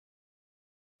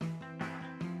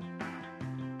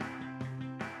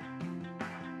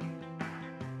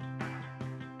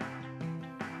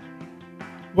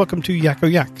Welcome to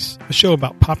Yakko Yaks, a show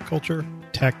about pop culture,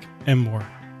 tech, and more.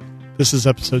 This is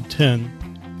episode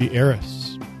 10, The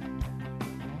Heiress.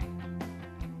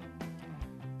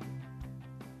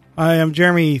 Hi, I'm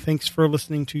Jeremy. Thanks for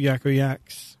listening to Yakko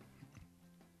Yaks.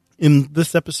 In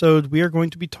this episode, we are going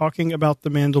to be talking about The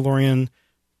Mandalorian,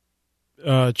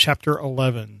 Chapter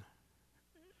 11.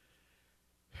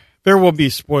 There will be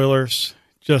spoilers,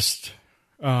 just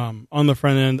on the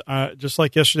front end. Just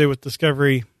like yesterday with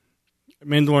Discovery,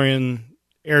 Mandalorian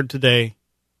aired today,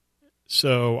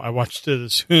 so I watched it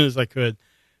as soon as I could,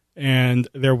 and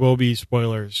there will be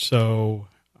spoilers, so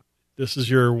this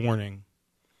is your warning.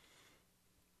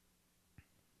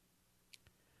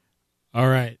 All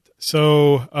right,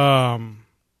 so I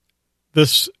think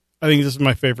this is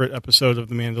my favorite episode of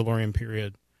The Mandalorian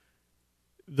period.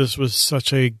 This was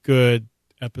such a good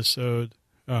episode.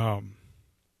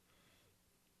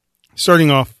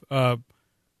 Starting off,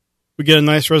 we get a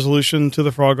nice resolution to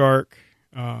the frog arc.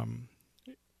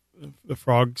 The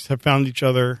frogs have found each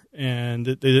other, and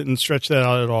they didn't stretch that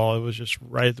out at all. It was just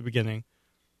right at the beginning.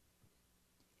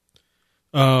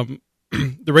 The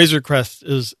Razor Crest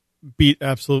is beat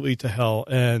absolutely to hell,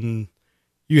 and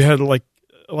you had like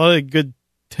a lot of good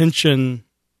tension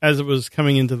as it was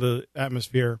coming into the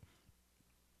atmosphere,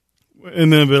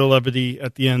 and then a bit of levity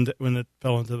at the end when it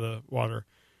fell into the water.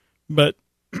 But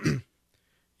you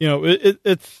know,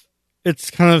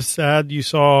 it's kind of sad. You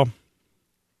saw at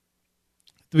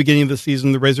the beginning of the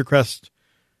season, the Razor Crest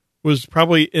was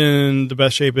probably in the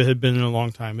best shape it had been in a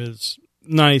long time. It was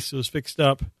nice. It was fixed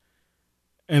up.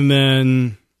 And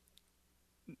then,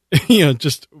 you know,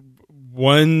 just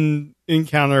one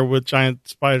encounter with giant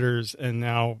spiders, and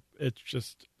now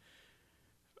it's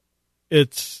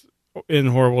in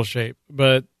horrible shape.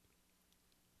 But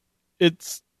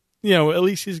it's, you know, at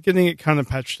least he's getting it kind of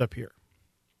patched up here.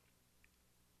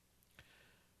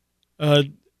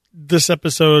 This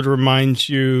episode reminds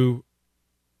you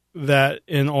that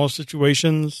in all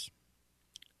situations,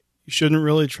 you shouldn't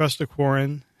really trust a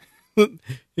Quarren.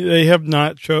 They have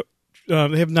not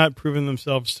proven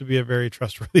themselves to be a very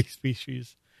trustworthy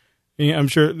species. I'm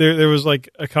sure there was like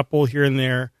a couple here and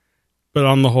there, but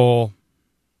on the whole,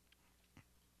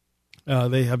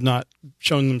 they have not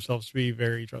shown themselves to be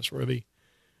very trustworthy.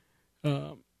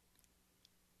 And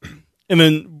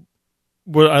then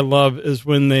what I love is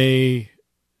when they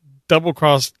double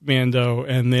crossed Mando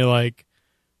and they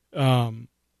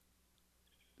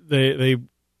they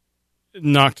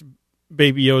knocked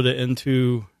Baby Yoda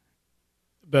into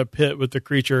the pit with the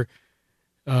creature.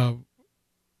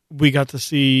 We got to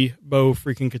see Bo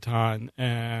freaking Katan,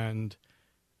 and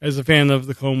as a fan of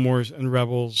the Clone Wars and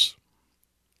Rebels,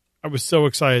 I was so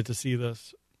excited to see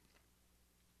this.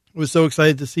 I was so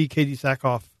excited to see Katie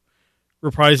Sackhoff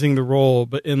reprising the role,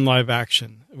 but in live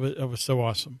action. It was so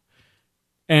awesome.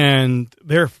 And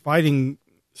their fighting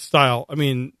style, I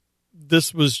mean, they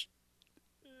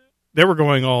were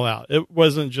going all out. It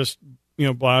wasn't just, you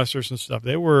know, blasters and stuff.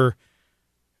 They were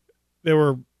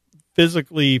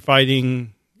physically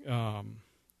fighting,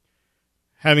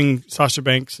 having Sasha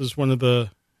Banks as one of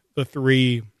the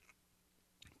three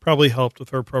probably helped with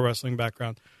her pro wrestling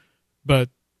background. But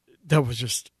that was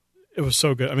just, it was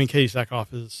so good. I mean, Katie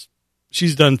Sackhoff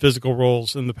she's done physical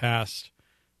roles in the past.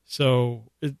 So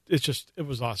it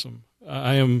was awesome.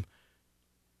 I am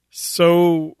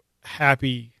so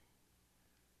happy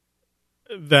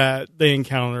that they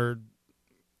encountered,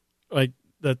 like,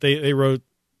 that they wrote,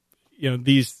 you know,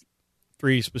 these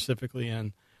three specifically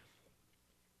in.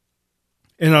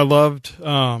 And I loved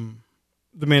the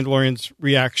Mandalorian's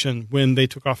reaction when they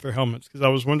took off their helmets, because I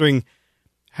was wondering,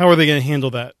 how are they going to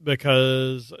handle that?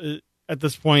 Because at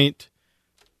this point,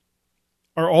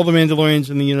 are all the Mandalorians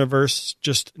in the universe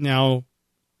just now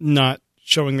not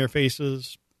showing their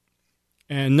faces?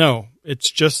 And no, it's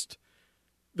just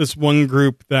this one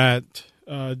group that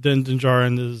Din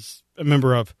Djarin is a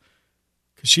member of.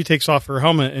 Because she takes off her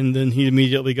helmet, and then he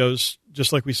immediately goes,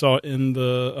 just like we saw in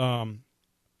the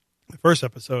first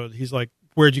episode, he's like,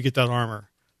 "Where'd you get that armor?"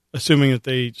 Assuming that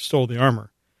they stole the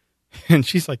armor. And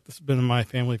she's like, "This has been in my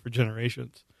family for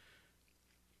generations."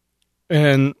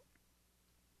 And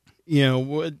you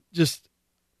know,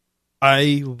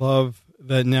 I love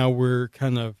that now we're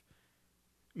kind of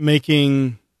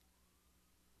making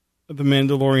the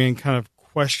Mandalorian kind of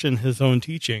question his own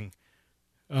teaching.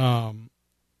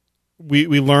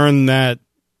 We learn that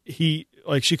she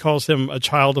calls him a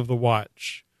child of the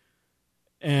Watch,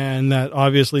 and that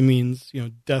obviously means, you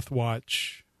know, Death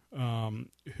Watch,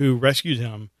 who rescued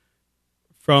him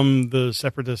from the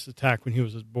Separatist attack when he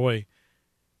was a boy.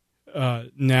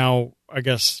 Now, I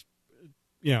guess,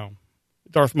 you know,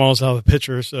 Darth Maul's out of the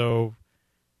picture, so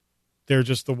they're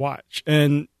just the Watch.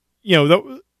 And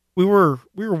that we were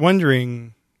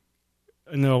wondering.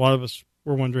 I know a lot of us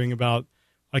were wondering about,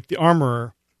 like, the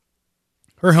Armorer.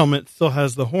 Her helmet still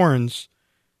has the horns.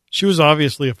 She was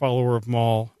obviously a follower of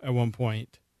Maul at one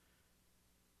point.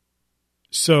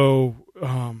 So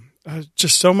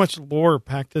just so much lore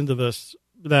packed into this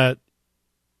that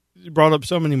brought up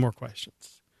so many more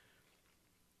questions.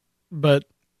 But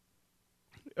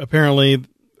apparently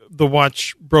the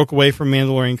Watch broke away from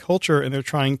Mandalorian culture, and they're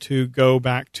trying to go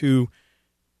back to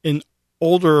an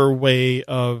older way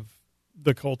of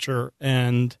the culture.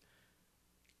 And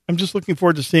I'm just looking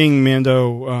forward to seeing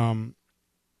Mando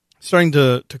starting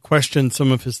to question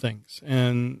some of his things.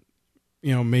 And,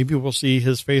 maybe we'll see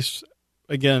his face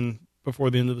again before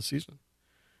the end of the season.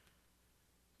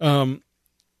 On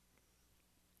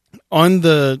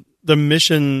the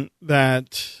mission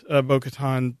that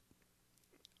Bo-Katan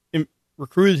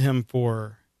recruited him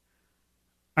for,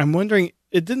 I'm wondering,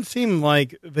 it didn't seem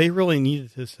like they really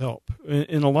needed his help.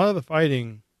 In a lot of the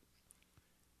fighting,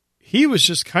 he was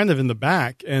just kind of in the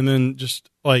back, and then just,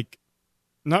 like,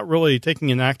 not really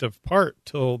taking an active part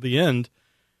till the end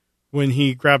when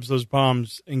he grabs those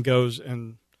bombs and goes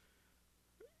and,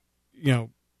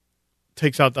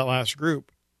 takes out that last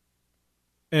group.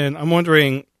 And I'm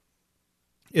wondering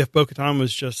if Bo-Katan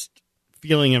was just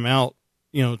feeling him out,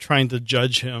 trying to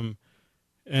judge him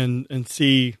and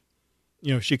see,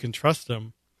 she can trust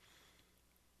him.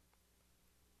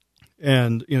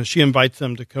 And, she invites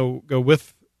them to go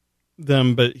with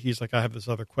them, but he's like, I have this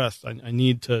other quest. I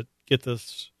need to get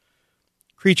this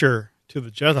creature to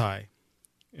the Jedi.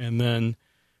 And then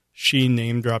she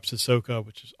name drops Ahsoka,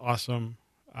 which is awesome.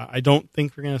 I don't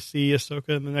think we're going to see Ahsoka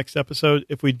in the next episode.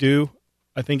 If we do,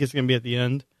 I think it's going to be at the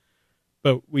end.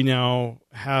 But we now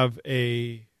have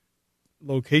a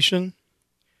location,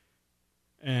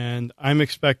 and I'm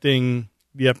expecting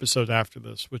the episode after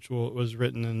this, which was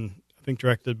written and I think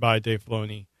directed by Dave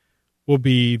Filoni, will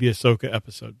be the Ahsoka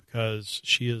episode, because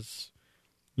she is,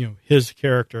 his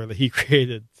character that he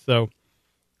created. So,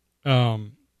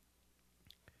 I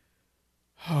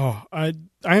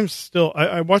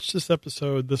watched this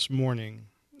episode this morning,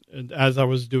 and as I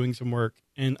was doing some work,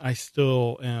 and I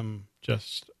still am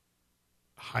just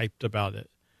hyped about it.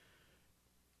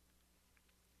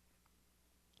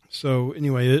 So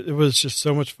anyway, it was just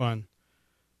so much fun.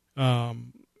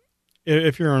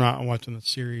 If you're not watching the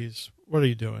series, what are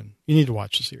you doing? You need to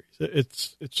watch the series.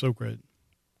 It's so good.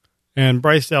 And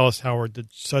Bryce Dallas Howard did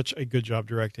such a good job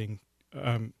directing.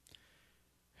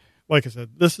 Like I said,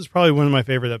 this is probably one of my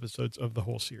favorite episodes of the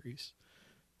whole series.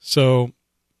 So,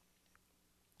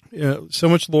 so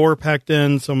much lore packed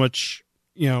in, so much,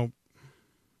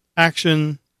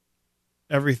 action,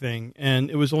 everything. And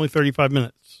it was only 35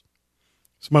 minutes.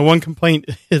 So my one complaint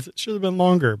is it should have been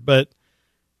longer, but,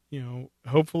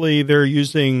 hopefully they're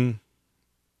using,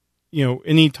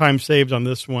 any time saved on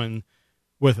this one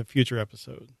with a future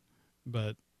episode.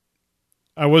 But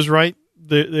I was right.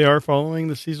 They are following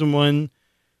the season 1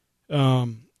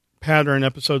 pattern.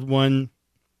 Episode 1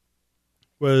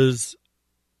 was,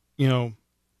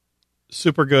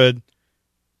 super good,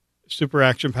 super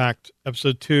action packed.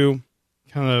 Episode 2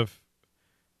 kind of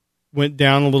went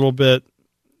down a little bit.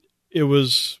 It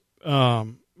was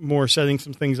more setting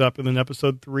some things up, and then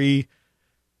episode 3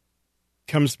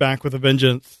 comes back with a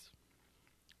vengeance.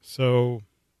 So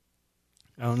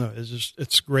I don't know.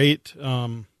 It's great.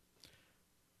 I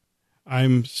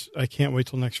can't wait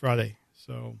till next Friday.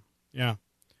 So yeah.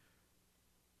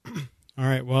 All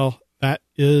right. Well, that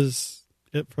is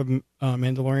it from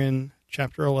Mandalorian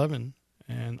Chapter 11,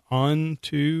 and on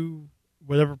to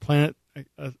whatever planet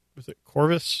was it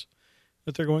Corvus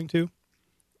that they're going to.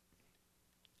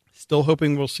 Still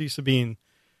hoping we'll see Sabine.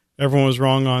 Everyone was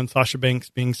wrong on Sasha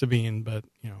Banks being Sabine, but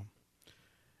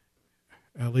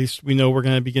at least we know we're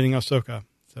going to be getting Ahsoka.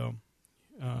 So,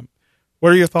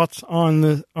 what are your thoughts on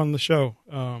the show?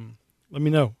 Let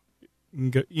me know. You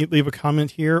can leave a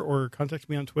comment here or contact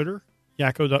me on Twitter,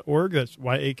 yakko.org. That's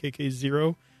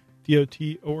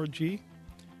YAKK0DOTORG.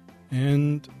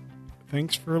 And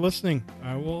thanks for listening.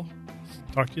 I will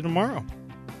talk to you tomorrow.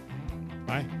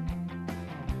 Bye.